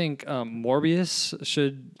 and I think Morbius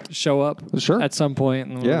should show up Sure. at some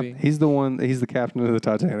point in the Yeah, movie. he's the one. He's the captain of the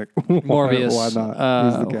Titanic. Why- Morbius. Why not?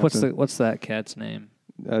 He's the What's that cat's name?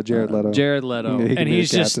 captain. Jared Leto. Jared Leto. Yeah, he can And be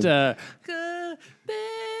he's the just captain.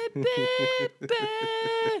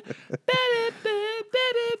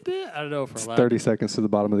 I don't know for a lot. 30 seconds to the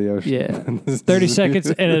bottom of the ocean. Yeah. 30 seconds,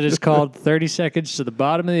 and it is called 30 Seconds to the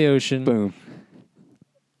Bottom of the Ocean. Boom.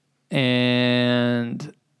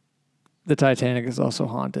 And the Titanic is also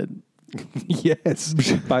haunted. Yes,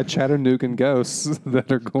 by Chattanoogan ghosts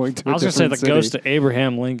that are going to. I was going to say the ghost of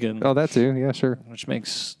Abraham Lincoln, Oh, that too. Yeah, sure. which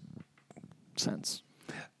makes sense.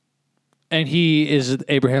 And he is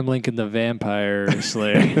Abraham Lincoln, the vampire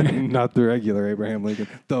slayer. Not the regular Abraham Lincoln,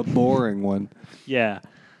 the boring one. Yeah.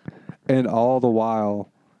 And all the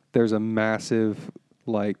while, there's a massive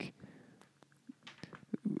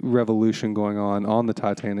revolution going on the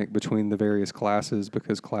Titanic between the various classes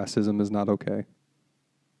because classism is not okay.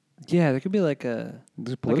 Yeah, there could be like a There's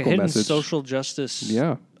a like a political hidden message. social justice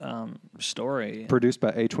Yeah. story. Produced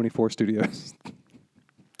by A24 Studios.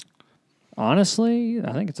 Honestly,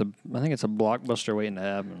 I think it's a blockbuster waiting to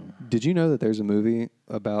happen. Did you know that there's a movie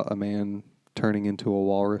about a man turning into a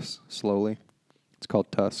walrus slowly? It's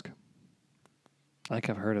called Tusk. I think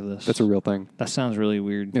I've heard of this. That's a real thing. That sounds really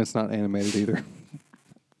weird. It's not animated either.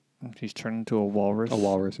 He's turned into a walrus. A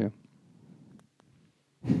walrus, yeah.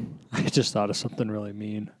 I just thought of something really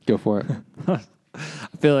mean. Go for it.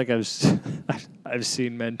 I feel like I've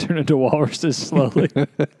seen men turn into walruses slowly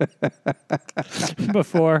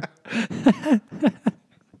before.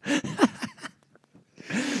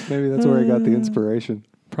 Maybe that's where I got the inspiration.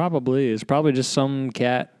 Probably. It's probably just some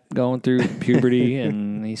cat going through puberty,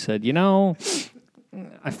 and he said,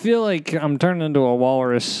 I feel like I'm turning into a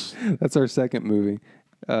walrus. That's our second movie.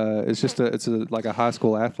 It's like a high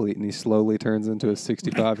school athlete, and he slowly turns into a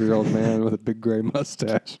 65-year-old man with a big gray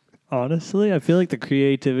mustache. Honestly, I feel like the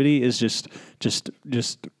creativity is just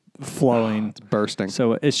flowing. It's bursting.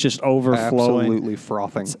 So it's just overflowing. Absolutely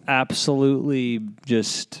frothing. It's absolutely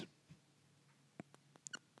just.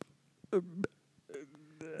 I'm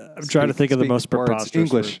trying to think of the most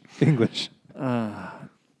preposterous English.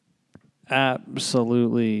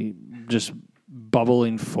 Absolutely just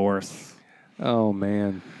bubbling forth. Oh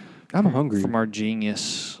man, I'm hungry. From our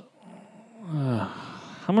genius.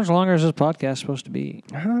 How much longer is this podcast supposed to be?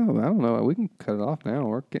 I don't know. We can cut it off now.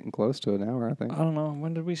 We're getting close to an hour, I think. I don't know.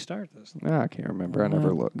 When did we start this? I can't remember. I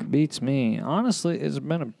never look. Beats me. Honestly, it's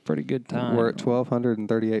been a pretty good time. We're at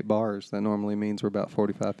 1,238 bars. That normally means we're about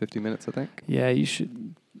 45, 50 minutes, I think. Yeah, you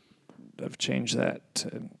should have changed that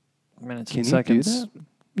to minutes Can and you seconds. do that?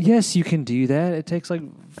 Yes, you can do that. It takes I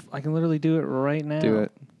can literally do it right now. Do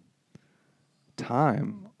it.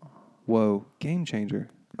 Time. Whoa. Game changer.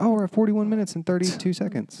 Oh, we're at 41 minutes and 32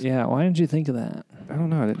 seconds. Yeah, why didn't you think of that? I don't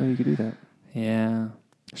know. I didn't know you could do that. Yeah.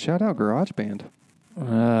 Shout out GarageBand.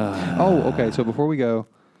 Okay. So before we go,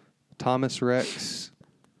 Thomas Rex.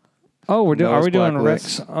 Are we doing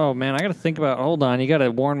Blacklist. Rex? Oh man, I got to think about. Hold on, you got to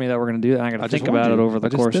warn me that we're going to do that. I got to think about it over the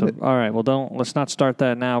course of. All right, well, let's not start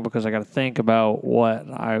that now because I got to think about what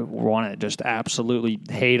I want to just absolutely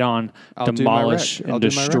hate on, demolish, and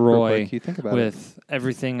destroy with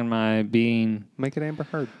everything in my being. Make it Amber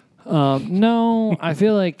Heard. No, I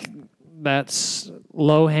feel like that's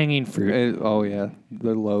low hanging fruit. Oh yeah,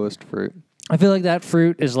 the lowest fruit. I feel like that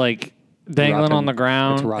fruit is like dangling rotten. on the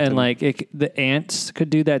ground, and like the ants could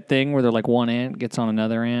do that thing where they're like one ant gets on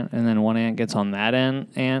another ant, and then one ant gets on that ant,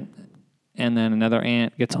 and then another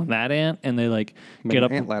ant gets on that ant, and they like get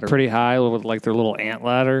up pretty high with like their little ant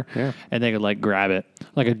ladder, and they could like grab it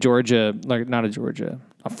like a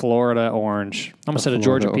Florida orange. I almost said a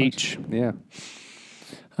Georgia peach. Yeah.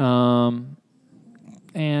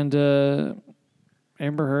 And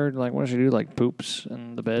Amber Heard, like, what does she do? Like poops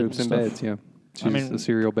in the bed. Poops in beds, yeah. She's a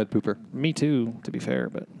serial bed pooper. Me too, to be fair,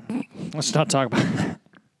 but let's not talk about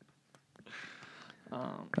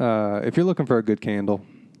that. If you're looking for a good candle,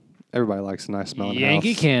 everybody likes a nice smelling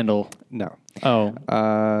Yankee house. Candle. No. Oh.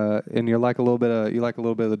 And you like a little bit of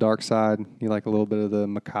the dark side. You like a little bit of the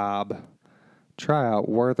macabre. Try out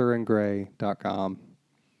WertherandGray.com.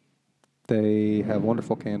 They have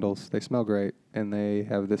wonderful candles. They smell great, and they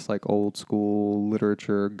have this like old school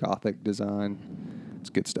literature gothic design. It's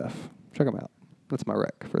good stuff. Check them out. That's my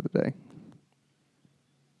rec for the day.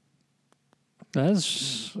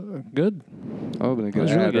 That's good. Oh, been a good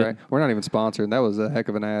ad, right? We're not even sponsored. That was a heck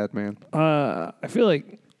of an ad, man. I feel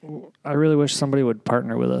like I really wish somebody would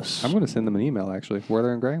partner with us. I'm going to send them an email, actually.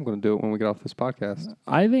 Werther and Gray. I'm going to do it when we get off this podcast.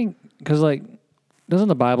 I think, because like, doesn't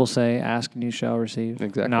the Bible say, ask and you shall receive?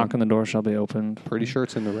 Exactly. Knock and the door shall be opened. Pretty sure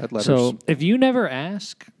it's in the red letters. So if you never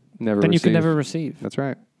ask, then you can never receive. That's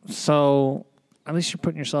right. So at least you're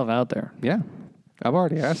putting yourself out there. Yeah. I've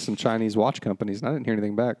already asked some Chinese watch companies, and I didn't hear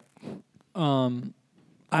anything back.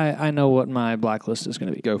 I know what my blacklist is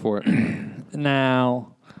going to be. Go for it.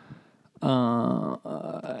 Now,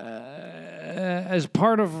 as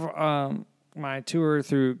part of my tour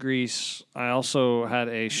through Greece, I also had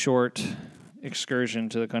a short excursion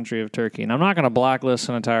to the country of Turkey. And I'm not going to blacklist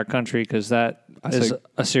an entire country because that is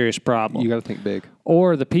a serious problem. You got to think big.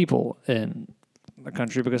 Or the people in the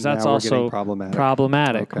country because that's also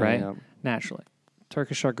problematic, right? Yeah. Naturally.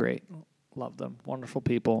 Turkish are great. Love them. Wonderful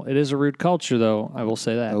people. It is a rude culture, though. I will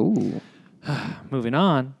say that. Oh. Moving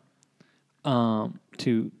on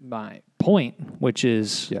to my point, which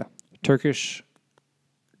is Turkish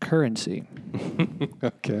currency.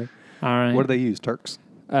 Okay. All right. What do they use? Turks?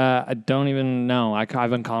 I don't even know. I've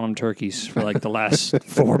been calling them turkeys for like the last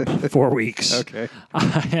 4 weeks. Okay.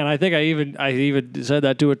 And I think I even said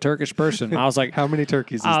that to a Turkish person. I was like, how many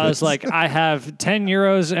turkeys is I was this? like, I have 10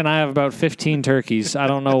 euros and I have about 15 turkeys. I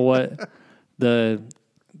don't know what the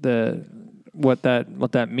what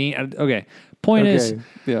that mean. Okay, point is,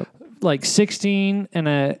 Yeah. like 16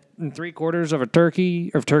 and 3/4 of a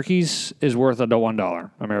turkey of turkeys is worth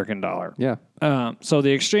 $1 American dollar. Yeah. So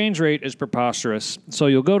the exchange rate is preposterous. So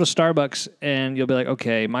you'll go to Starbucks and you'll be like,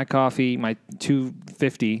 okay, my coffee, my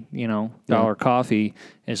 $2.50, dollar coffee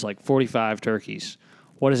is like 45 turkeys.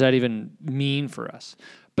 What does that even mean for us?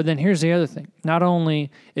 But then here's the other thing. Not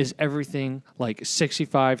only is everything like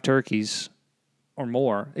 65 turkeys or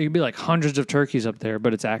more, it could be like hundreds of turkeys up there,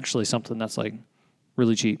 but it's actually something that's like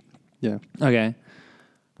really cheap. Yeah. Okay.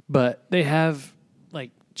 But they have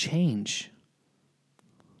like change.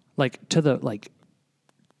 Like to the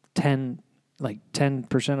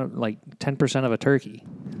 10% of a turkey.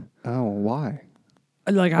 Oh, why?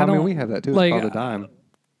 Like Well, I mean, we have that too. It's like, called a dime.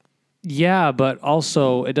 Yeah, but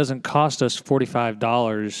also it doesn't cost us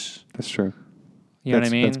 $45. That's true. You know what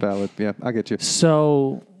I mean? That's valid. Yeah, I get you.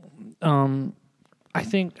 So, I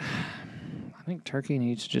think Turkey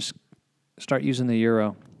needs to just start using the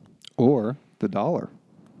euro. Or the dollar.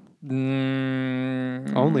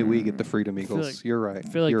 Mm, Only we get the freedom eagles. like- You're right. I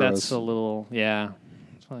feel like Euros. that's a little, yeah.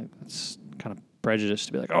 That's kind of prejudice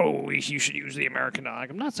to be like, oh, you should use the American dollar.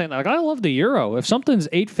 Like, I'm not saying that. Like, I love the euro. If something's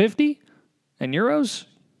 $8.50 in euros,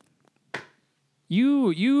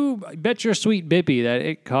 you bet your sweet bippy that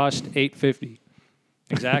it cost $8.50.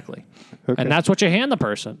 Exactly. Okay. And that's what you hand the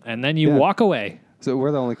person, and then you Yeah. walk away. So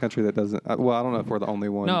we're the only country that doesn't. Well, I don't know if we're the only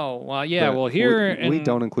one. No, well, yeah, but well, here we in,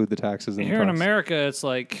 don't include the taxes in here the in price. America, it's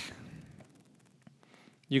like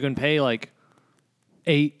you can pay like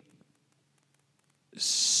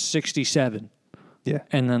 $8.67 Yeah,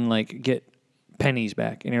 and then like get pennies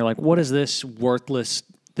back, and you're like, what is this worthless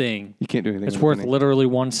thing? you can't do anything. It's with worth money. literally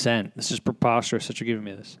 1 cent. This is preposterous that you're giving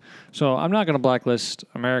me this. So I'm not going to blacklist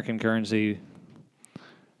American currency,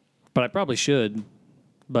 but I probably should.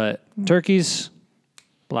 But turkeys,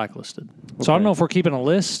 blacklisted. So I don't Okay. know if we're keeping a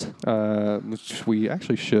list. Which we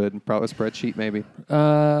actually should. Probably a spreadsheet, maybe.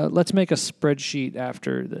 Let's make a spreadsheet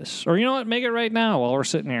after this. Or you know what? Make it right now while we're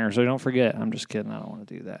sitting here so don't forget. I'm just kidding. I don't want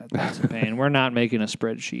to do that. That's a pain. We're not making a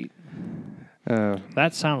spreadsheet.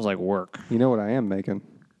 That sounds like work. You know what I am making?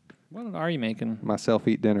 What are you making? Myself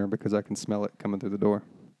eat dinner because I can smell it coming through the door.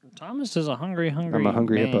 Thomas is a hungry I'm a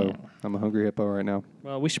hungry man. hippo. I'm a hungry hippo right now.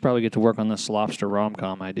 Well, we should probably get to work on this lobster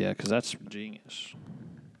rom-com idea because that's genius.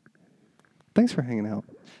 Thanks for hanging out.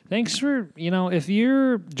 Thanks for, if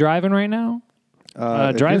you're driving right now,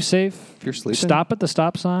 If drive you're- safe. If you're sleeping, Stop at the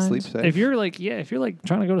stop signs. Sleep safe. If you're like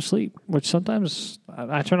trying to go to sleep, which sometimes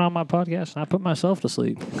I turn on my podcast and I put myself to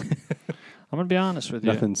sleep. I'm going to be honest with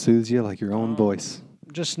you. Nothing soothes you like your own voice.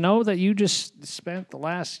 Just know that you just spent the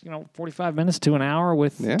last, 45 minutes to an hour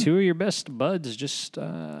with two of your best buds just running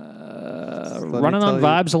on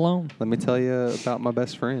vibes alone. Let me tell you about my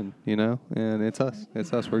best friend, and it's us.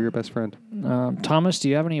 It's us. We're your best friend. Thomas, do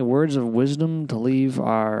you have any words of wisdom to leave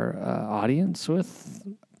our audience with?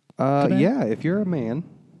 Yeah, if you're a man,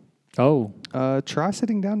 Oh. try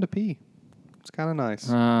sitting down to pee. It's kind of nice.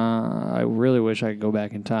 I really wish I could go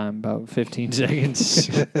back in time about 15 seconds.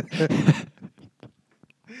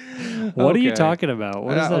 What are you Okay. talking about?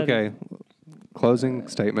 What is that? Okay. Closing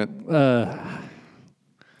statement.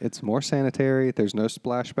 It's more sanitary. There's no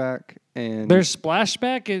splashback, and There's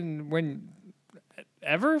splashback and what?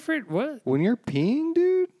 when you're peeing,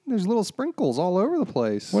 dude, there's little sprinkles all over the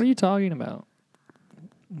place. What are you talking about?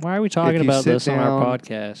 Why are we talking you about sit this on our down-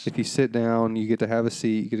 podcast? If you sit down, you get to have a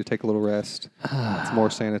seat. You get to take a little rest. It's more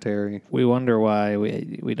sanitary. We wonder why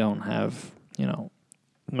we don't have,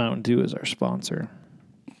 Mountain Dew as our sponsor.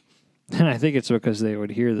 And I think it's because they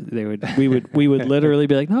would hear that we would literally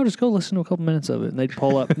be like, no, just go listen to a couple minutes of it. And they'd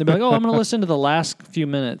pull up and they'd be like, oh, I'm going to listen to the last few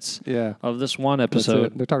minutes Yeah. of this one That's episode.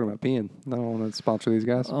 it. They're talking about peeing. I don't want to sponsor these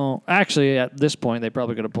guys. Oh, actually, at this point, they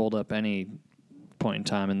probably could have pulled up any point in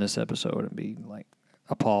time in this episode and be like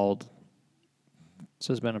appalled. This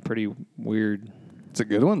has been a pretty weird It's a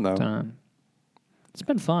good one, though. time. It's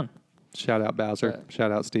been fun. Shout out Bowser.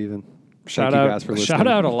 Shout out Steven. Shout Thank out, you guys for listening. shout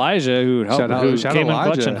out Elijah who helped, Shout out- who shout came in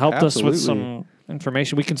Elijah. clutch and helped us with Absolutely. some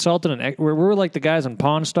information. We consulted we're like the guys on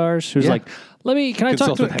Pawn Stars who's Yeah. like, can I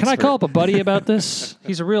Consultant can I call up expert. a buddy about this?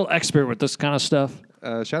 He's a real expert with this kind of stuff.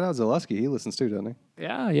 Shout out Zaleski. He listens too, doesn't he?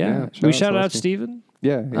 Yeah. shout We out shout out Zaleski. Steven.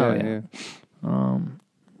 Yeah, Oh, yeah.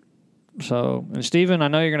 So, and Steven, I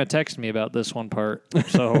know you're going to text me about this one part.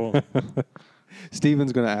 So,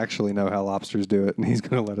 Steven's going to actually know how lobsters do it, and he's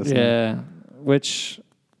going to let us know. yeah, which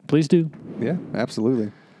please do. Yeah,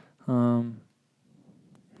 absolutely. Well,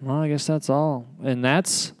 I guess that's all. And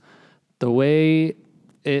that's the way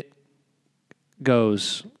it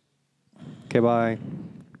goes. Okay, bye.